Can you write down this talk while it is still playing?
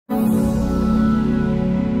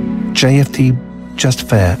JFD, just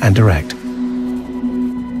fair and direct.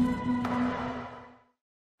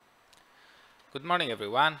 Good morning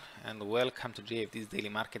everyone and welcome to JFD's daily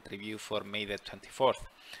market review for May the 24th.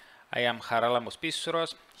 I am Charalambos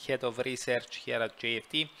Pissouros, head of research here at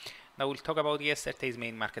JFD. Now we'll talk about yesterday's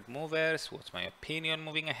main market movers, what's my opinion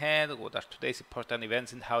moving ahead, what are today's important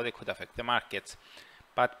events and how they could affect the markets.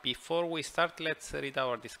 But before we start, let's read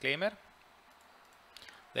our disclaimer.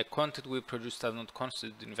 The content we produce does not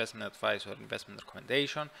constitute investment advice or investment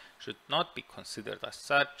recommendation, should not be considered as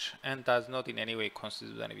such, and does not in any way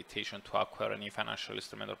constitute an invitation to acquire any financial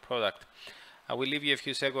instrument or product. I will leave you a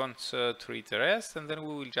few seconds to read the rest, and then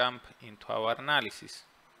we will jump into our analysis.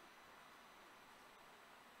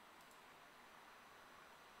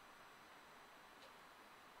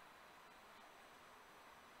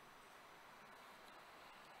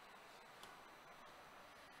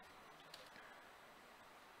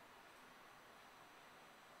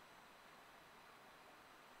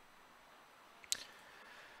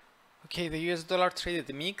 Okay, the US dollar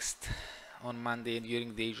traded mixed on Monday and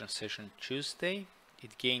during the Asian session Tuesday.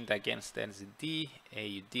 It gained against the NZD,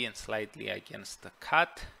 AUD and slightly against the CAD,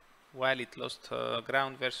 while it lost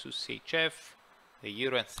ground versus CHF, the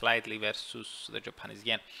Euro and slightly versus the Japanese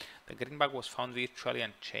Yen. The greenback was found virtually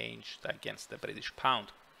unchanged against the British Pound.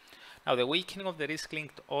 Now the weakening of the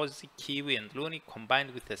risk-linked Aussie, Kiwi and Loonie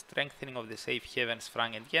combined with the strengthening of the safe havens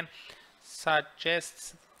franc and yen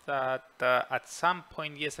suggests that at some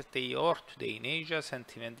point yesterday or today in Asia,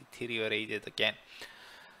 sentiment deteriorated again.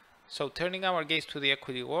 So turning our gaze to the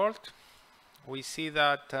equity world, we see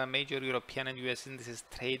that major European and US indices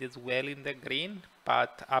traded well in the green,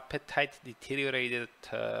 but appetite deteriorated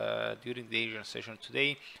during the Asian session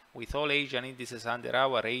today, with all Asian indices under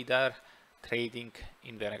our radar trading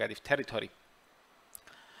in the negative territory.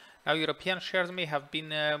 Now, European shares may have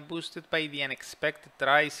been boosted by the unexpected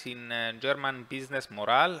rise in German business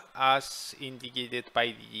morale, as indicated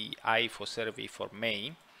by the Ifo survey for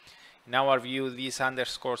May. In our view, this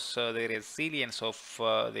underscores the resilience of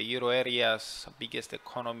the euro area's biggest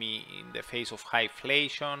economy in the face of high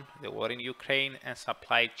inflation, the war in Ukraine, and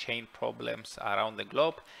supply chain problems around the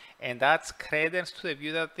globe, and adds credence to the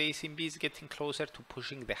view that the ECB is getting closer to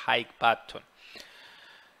pushing the hike button.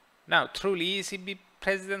 Now, truly, ECB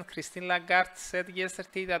President Christine Lagarde said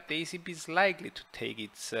yesterday that the ECB is likely to take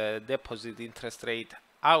its deposit interest rate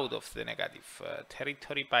out of the negative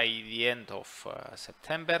territory by the end of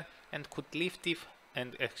September and could lift it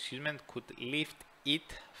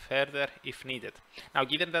further if needed. Now,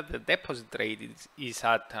 given that the deposit rate is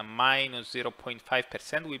at minus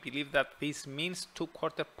 0.5%, we believe that this means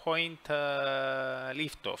 2/4 point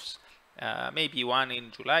liftoffs. Maybe one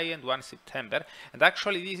in July and one in September. And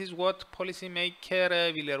actually this is what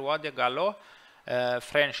policymaker Villeroy de Galhau,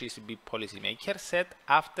 French ECB policymaker, said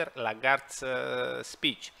after Lagarde's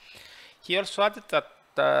speech. He also added that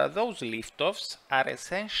those liftoffs are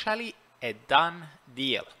essentially a done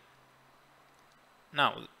deal.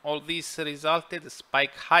 Now, all this resulted a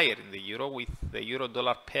spike higher in the euro, with the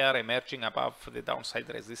euro-dollar pair emerging above the downside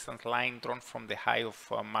resistance line drawn from the high of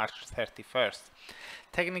March 31st.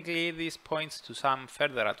 Technically, this points to some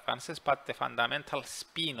further advances, but the fundamental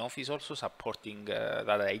spin-off is also supporting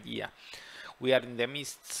that idea. We are in the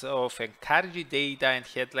midst of encouraging data and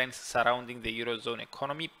headlines surrounding the Eurozone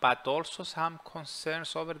economy, but also some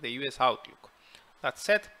concerns over the US outlook. That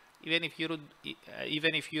said, even if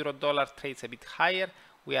euro-dollar trades a bit higher,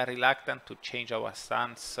 we are reluctant to change our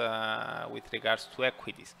stance with regards to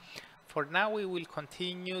equities. For now, we will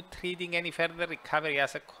continue treating any further recovery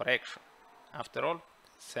as a correction. After all,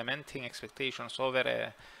 cementing expectations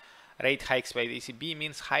over rate hikes by the ECB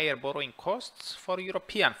means higher borrowing costs for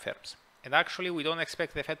European firms. And actually, we don't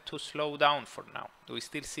expect the Fed to slow down for now. We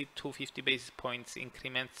still see 250 basis points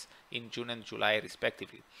increments in June and July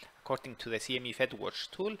respectively. According to the CME Fed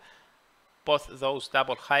Watch tool, both those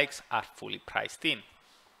double hikes are fully priced in.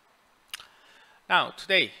 Now,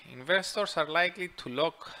 today, investors are likely to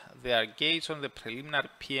lock their gaze on the preliminary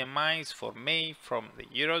PMIs for May from the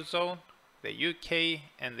Eurozone, the UK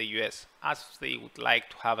and the US, as they would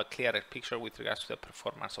like to have a clearer picture with regards to the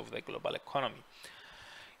performance of the global economy.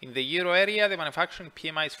 In the euro area, the manufacturing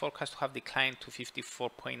PMI is forecast to have declined to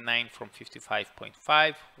 54.9 from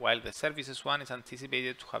 55.5, while the services one is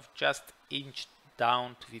anticipated to have just inched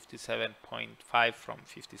down to 57.5 from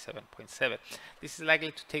 57.7. This is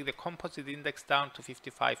likely to take the composite index down to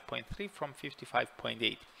 55.3 from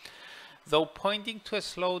 55.8. Though pointing to a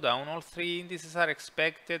slowdown, all three indices are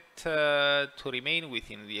expected to remain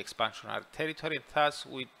within the expansionary territory, and thus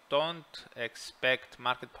we don't expect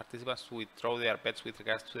market participants to withdraw their bets with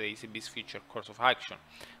regards to the ECB's future course of action.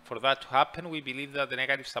 For that to happen, we believe that the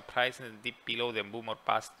negative surprise in the dip below the boom or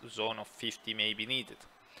bust zone of 50 may be needed.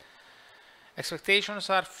 Expectations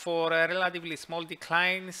are for relatively small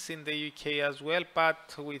declines in the UK as well,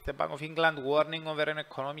 but with the Bank of England warning over an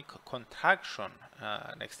economic contraction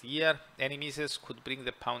next year, any misses could bring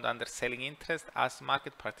the pound under selling interest, as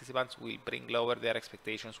market participants will bring lower their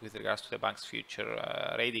expectations with regards to the bank's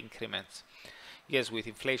future rate increments. Yes, with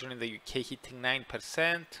inflation in the UK hitting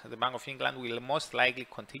 9%, the Bank of England will most likely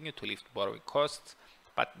continue to lift borrowing costs,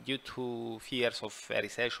 but due to fears of a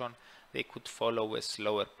recession, they could follow a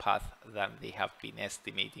slower path than they have been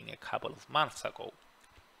estimating a couple of months ago.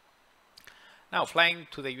 Now, flying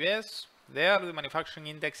to the US, there the manufacturing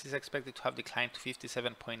index is expected to have declined to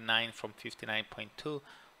 57.9 from 59.2,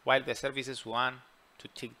 while the services one to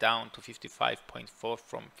tick down to 55.4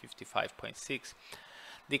 from 55.6.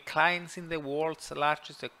 Declines in the world's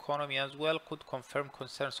largest economy as well could confirm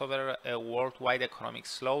concerns over a worldwide economic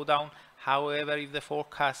slowdown. However, if the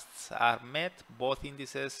forecasts are met, both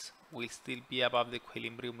indices will still be above the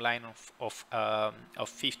equilibrium line of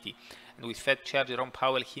 50, and with Fed Chair Jerome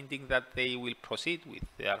Powell hinting that they will proceed with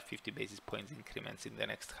their 50 basis points increments in the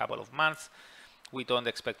next couple of months, we don't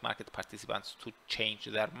expect market participants to change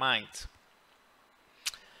their minds.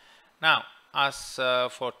 Now, as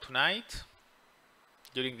for tonight,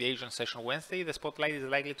 during the Asian session Wednesday, the spotlight is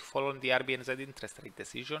likely to fall on the RBNZ interest rate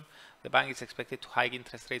decision. The bank is expected to hike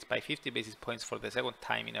interest rates by 50 basis points for the second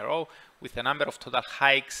time in a row, with the number of total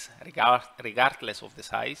hikes, regardless of the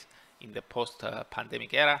size, in the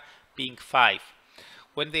post-pandemic era being 5.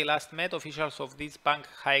 When they last met, officials of this bank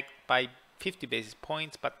hiked by 50 basis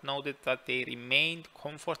points, but noted that they remained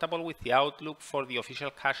comfortable with the outlook for the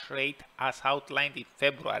official cash rate as outlined in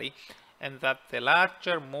February, and that the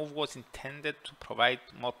larger move was intended to provide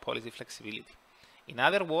more policy flexibility. In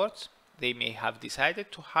other words, they may have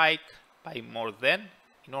decided to hike by more than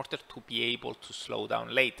in order to be able to slow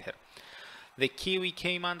down later. The Kiwi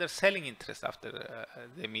came under selling interest after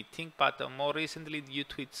the meeting, but more recently, due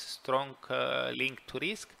to its strong link to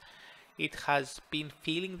risk, it has been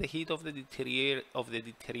feeling the heat of the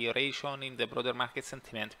deterioration in the broader market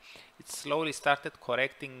sentiment. It slowly started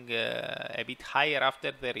correcting a bit higher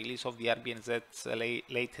after the release of the RBNZ's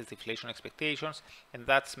latest inflation expectations, and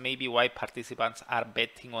that's maybe why participants are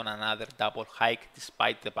betting on another double hike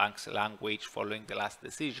despite the bank's language following the last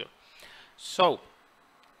decision. So,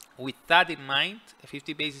 with that in mind, a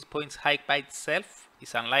 50 basis points hike by itself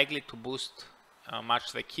is unlikely to boost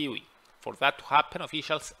much the Kiwi. For that to happen,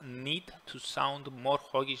 officials need to sound more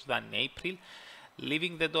hawkish than in April,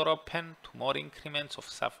 leaving the door open to more increments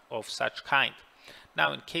of such kind.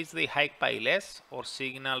 Now, in case they hike by less or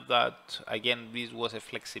signal that, again, this was a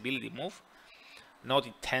flexibility move, not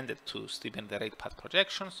intended to steepen the rate path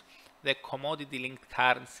projections, the commodity-linked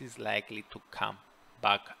currency is likely to come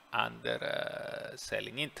back under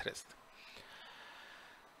selling interest.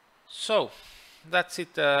 So, that's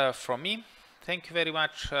it from me. Thank you very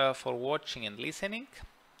much for watching and listening.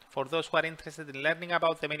 For those who are interested in learning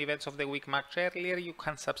about the main events of the week much earlier, you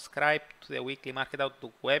can subscribe to the weekly Market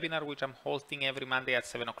Outlook webinar, which I'm hosting every Monday at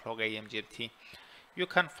 7 o'clock AM GMT. You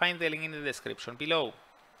can find the link in the description below.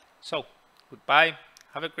 So, goodbye,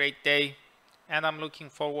 have a great day, and I'm looking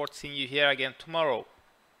forward to seeing you here again tomorrow.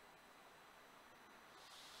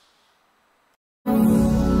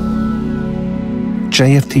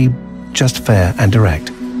 JFT, just fair and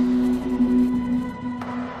direct.